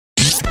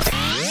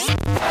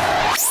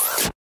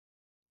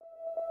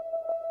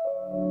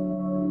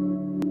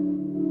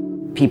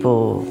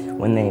People,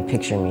 when they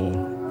picture me,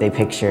 they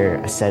picture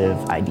a set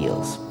of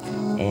ideals,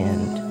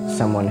 and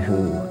someone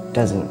who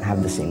doesn't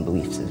have the same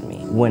beliefs as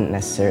me wouldn't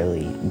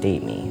necessarily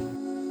date me.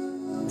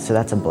 So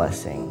that's a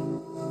blessing.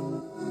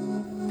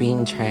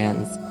 Being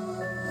trans,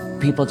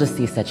 people just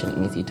see such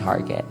an easy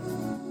target.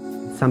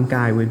 Some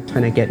guy would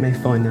try to get my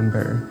phone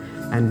number,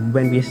 and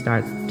when we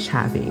start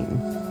chatting,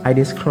 I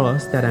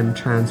disclose that I'm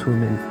trans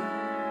woman.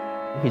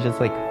 He just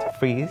like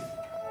freeze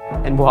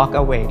and walk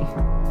away.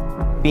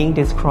 Being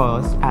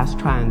disclosed as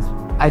trans,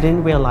 I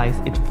didn't realize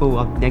it's full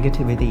of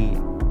negativity.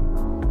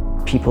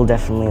 People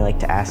definitely like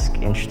to ask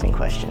interesting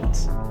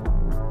questions.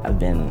 I've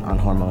been on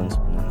hormones,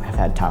 I've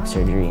had top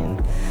surgery, and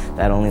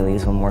that only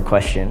leaves one more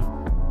question,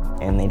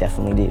 and they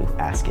definitely do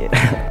ask it.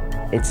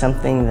 It's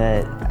something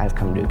that I've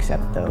come to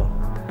accept, though.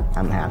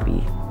 I'm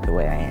happy the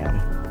way I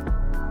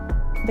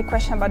am. The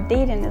question about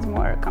dating is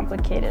more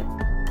complicated.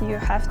 You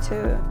have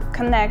to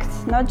connect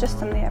not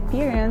just on the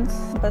appearance,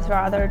 but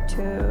rather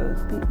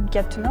to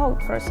get to know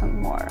a person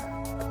more.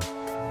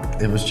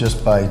 It was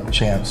just by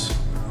chance.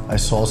 I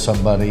saw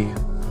somebody,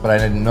 but I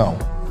didn't know.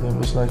 It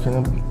was like,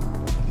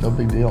 no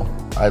big deal.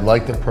 I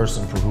like the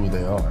person for who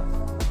they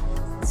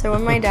are. So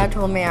when my dad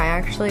told me, I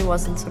actually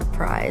wasn't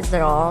surprised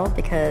at all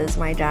because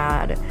my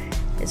dad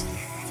is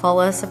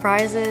full of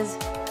surprises.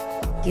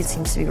 He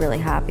seems to be really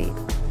happy.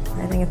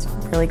 I think it's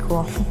really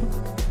cool.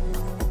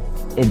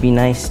 It'd be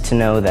nice to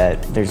know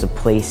that there's a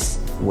place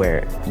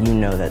where you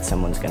know that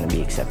someone's going to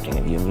be accepting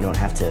of you and you don't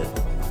have to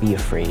be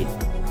afraid.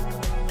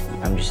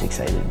 I'm just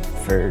excited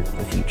for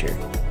the future,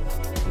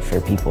 for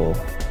people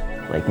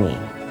like me.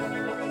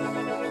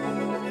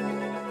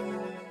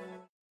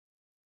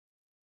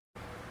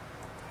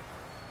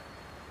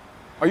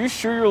 Are you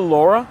sure you're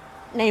Laura?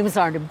 Names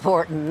aren't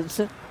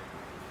important.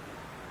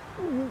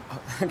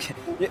 Okay.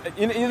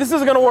 This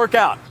isn't gonna work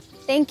out.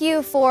 Thank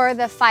you for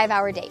the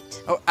 5-hour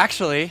date. Oh,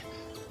 actually,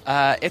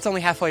 it's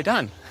only halfway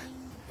done.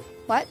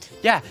 What?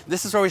 Yeah,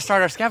 this is where we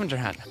start our scavenger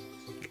hunt.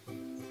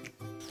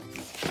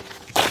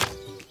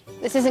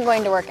 This isn't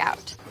going to work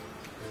out.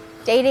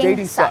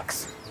 Dating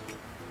sucks.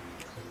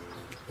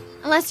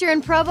 Unless you're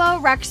in Provo,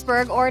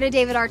 Rexburg, or at a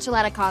David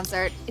Archuleta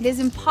concert, it is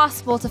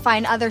impossible to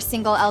find other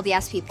single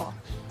LDS people.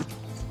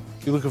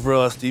 You looking for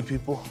LSD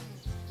people?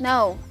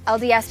 No,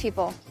 LDS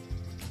people.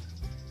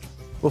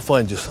 We'll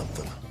find you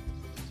something.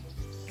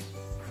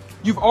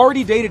 You've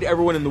already dated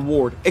everyone in the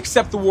ward,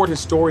 except the ward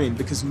historian,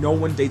 because no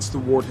one dates the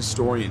ward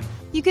historian.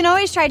 You can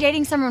always try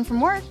dating someone from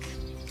work,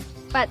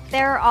 but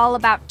they're all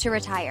about to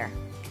retire.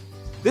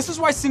 This is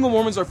why single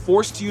Mormons are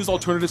forced to use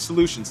alternative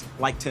solutions,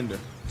 like Tinder.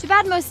 Too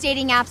bad most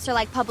dating apps are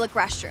like public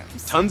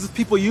restrooms. Tons of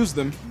people use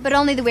them. But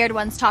only the weird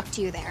ones talk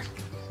to you there.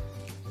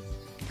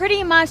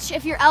 Pretty much,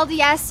 if you're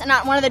LDS and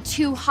not one of the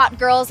 2 hot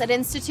girls at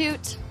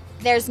Institute,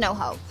 there's no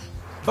hope.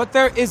 But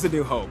there is a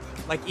new hope.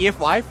 Like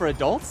EFY for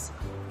adults?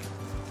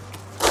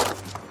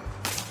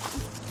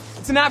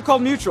 It's an app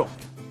called Mutual.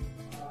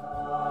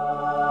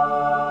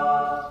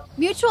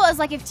 Mutual is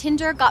like if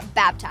Tinder got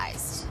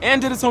baptized.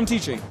 And did its home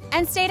teaching.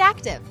 And stayed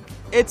active.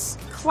 It's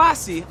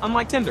classy,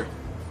 unlike Tinder.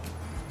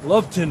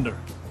 Love Tinder.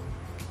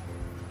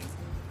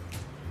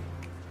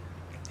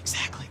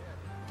 Exactly.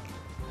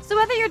 So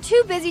whether you're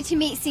too busy to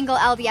meet single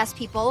LDS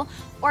people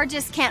or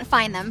just can't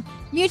find them,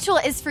 Mutual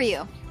is for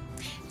you.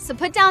 So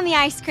put down the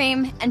ice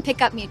cream and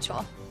pick up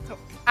Mutual.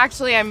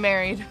 Actually, I'm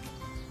married.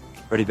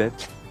 Ready, babe?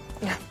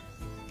 Yeah.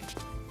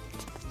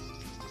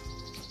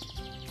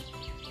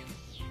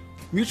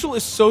 Mutual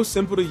is so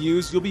simple to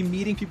use, you'll be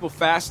meeting people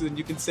faster than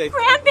you can say,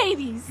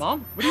 Grandbabies!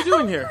 Mom, what are you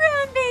doing here?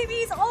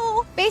 Grandbabies,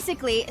 oh!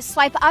 Basically,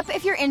 swipe up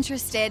if you're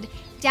interested,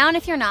 down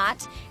if you're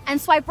not,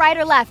 and swipe right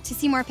or left to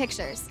see more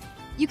pictures.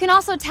 You can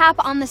also tap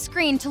on the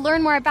screen to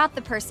learn more about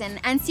the person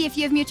and see if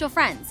you have mutual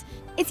friends.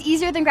 It's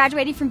easier than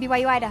graduating from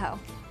BYU, Idaho.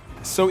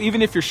 So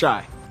even if you're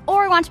shy.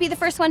 Or want to be the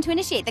first one to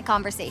initiate the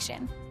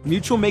conversation.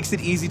 Mutual makes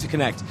it easy to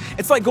connect.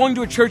 It's like going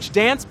to a church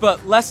dance,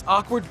 but less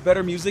awkward,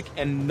 better music,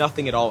 and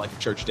nothing at all like a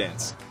church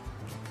dance.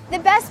 The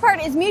best part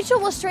is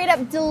Mutual will straight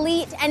up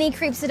delete any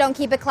creeps that don't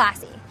keep it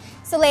classy.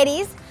 So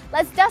ladies,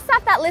 let's dust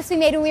off that list we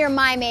made when we were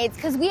MyMaids,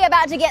 because we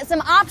about to get some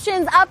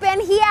options up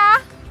in here.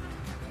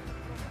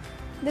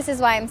 This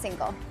is why I'm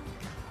single.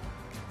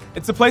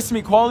 It's a place to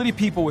meet quality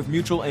people with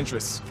mutual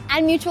interests.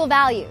 And mutual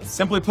values.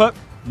 Simply put,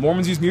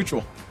 Mormons use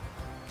Mutual.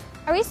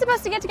 Are we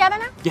supposed to get together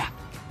now? Yeah.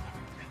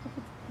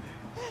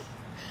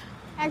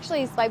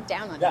 Actually, swipe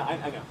down on it. Yeah,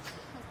 I know.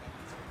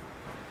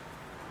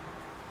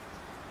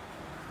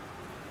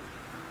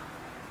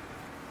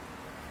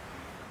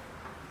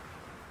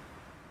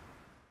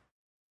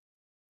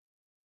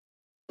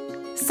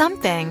 Some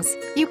things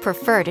you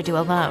prefer to do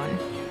alone,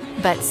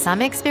 but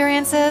some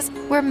experiences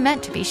were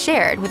meant to be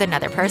shared with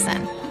another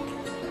person.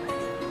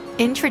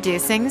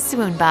 Introducing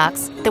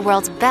Swoonbox, the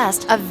world's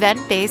best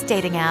event-based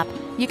dating app.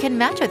 You can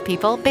match with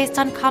people based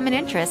on common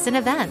interests in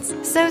events.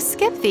 So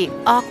skip the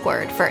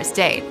awkward first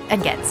date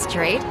and get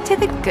straight to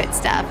the good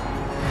stuff.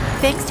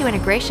 Thanks to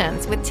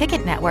integrations with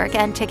Ticket Network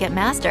and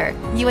Ticketmaster,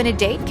 you and a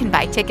date can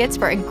buy tickets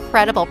for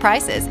incredible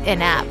prices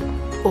in-app.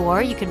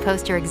 Or you can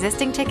post your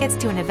existing tickets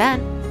to an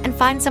event and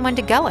find someone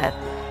to go with.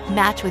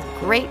 Match with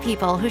great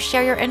people who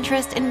share your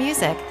interest in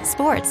music,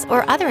 sports,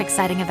 or other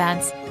exciting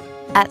events.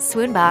 At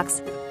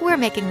Swoonbox, we're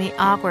making the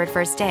awkward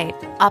first date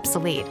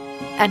obsolete.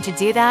 And to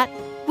do that,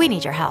 we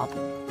need your help.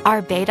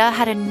 Our beta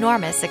had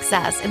enormous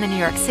success in the New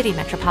York City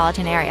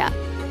metropolitan area.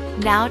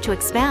 Now, to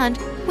expand,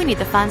 we need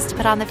the funds to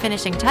put on the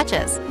finishing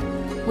touches,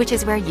 which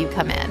is where you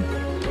come in.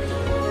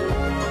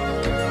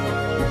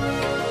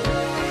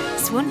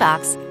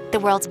 Swoonbox,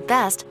 the world's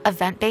best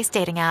event-based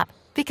dating app,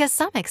 because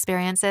some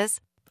experiences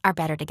are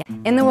better together.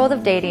 In the world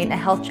of dating, a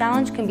health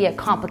challenge can be a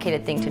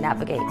complicated thing to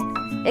navigate.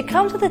 It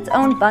comes with its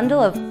own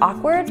bundle of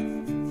awkward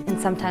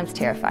and sometimes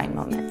terrifying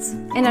moments.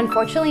 And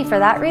unfortunately for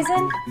that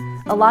reason,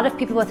 a lot of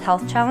people with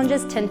health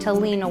challenges tend to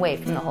lean away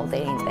from the whole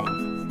dating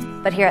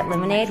thing. But here at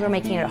Lamonayde, we're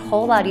making it a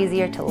whole lot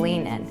easier to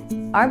lean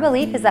in. Our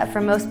belief is that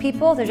for most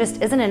people, there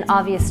just isn't an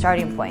obvious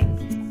starting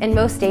point. And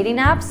most dating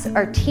apps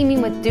are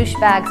teeming with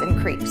douchebags and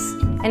creeps.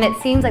 And it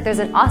seems like there's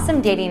an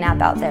awesome dating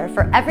app out there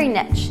for every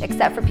niche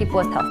except for people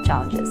with health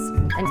challenges.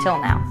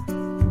 Until now.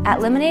 At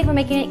Lamonayde, we're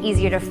making it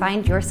easier to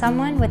find your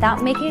someone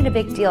without making it a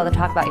big deal to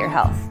talk about your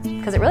health,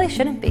 because it really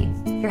shouldn't be.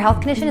 Your health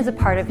condition is a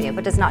part of you,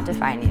 but does not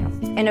define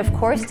you. And of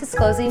course,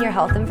 disclosing your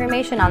health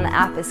information on the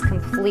app is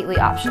completely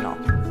optional,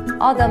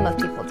 although most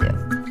people do.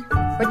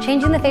 We're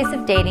changing the face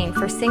of dating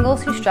for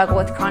singles who struggle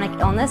with chronic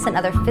illness and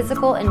other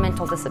physical and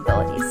mental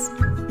disabilities.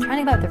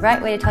 Trying to figure out the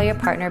right way to tell your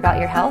partner about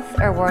your health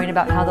or worrying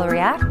about how they'll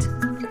react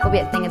will be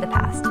a thing of the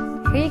past.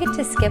 Here you get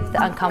to skip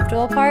the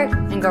uncomfortable part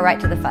and go right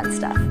to the fun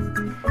stuff.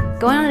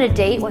 Going on a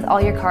date with all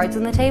your cards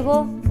on the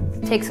table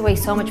takes away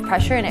so much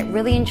pressure, and it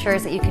really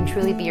ensures that you can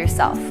truly be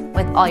yourself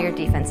with all your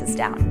defenses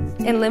down.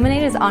 And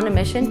Lamonayde is on a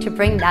mission to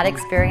bring that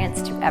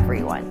experience to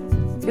everyone.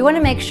 We want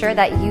to make sure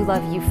that you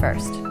love you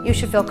first. You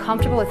should feel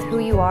comfortable with who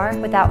you are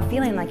without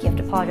feeling like you have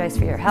to apologize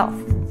for your health.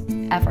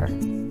 Ever.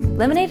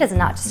 Lamonayde is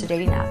not just a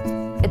dating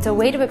app. It's a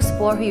way to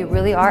explore who you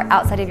really are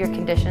outside of your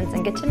conditions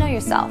and get to know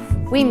yourself.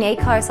 We may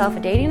call ourselves a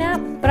dating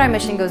app, but our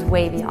mission goes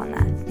way beyond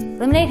that.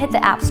 Lamonayde hit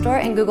the App Store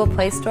and Google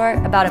Play Store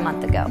about a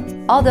month ago.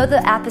 Although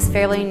the app is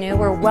fairly new,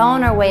 we're well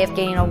on our way of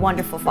gaining a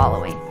wonderful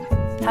following.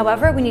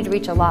 However, we need to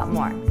reach a lot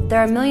more. There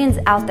are millions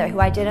out there who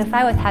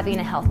identify with having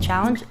a health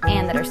challenge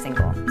and that are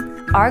single.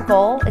 Our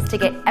goal is to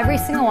get every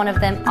single one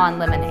of them on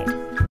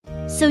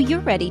Lamonayde. So you're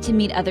ready to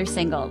meet other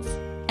singles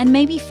and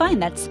maybe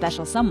find that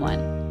special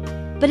someone.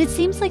 But it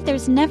seems like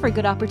there's never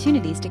good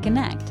opportunities to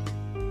connect.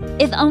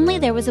 If only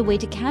there was a way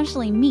to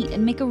casually meet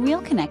and make a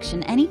real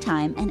connection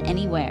anytime and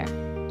anywhere.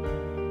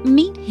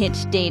 Meet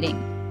Hitch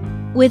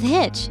Dating. With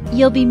Hitch,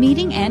 you'll be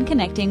meeting and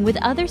connecting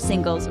with other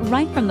singles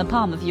right from the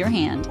palm of your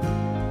hand.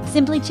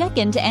 Simply check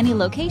in to any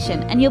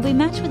location and you'll be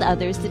matched with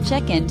others that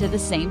check in to the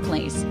same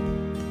place.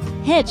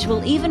 Hitch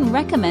will even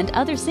recommend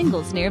other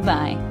singles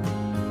nearby.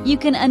 You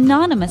can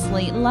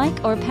anonymously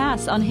like or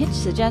pass on Hitch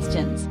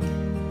suggestions.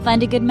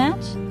 Find a good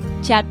match?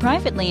 Chat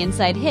privately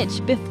inside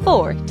Hitch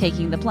before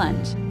taking the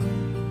plunge.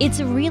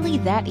 It's really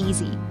that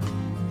easy.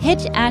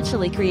 Hitch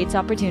actually creates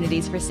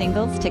opportunities for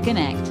singles to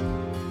connect.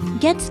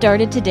 Get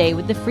started today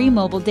with the free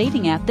mobile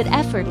dating app that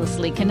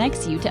effortlessly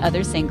connects you to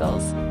other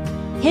singles.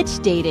 Hitch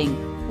Dating,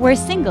 where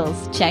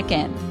singles check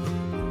in.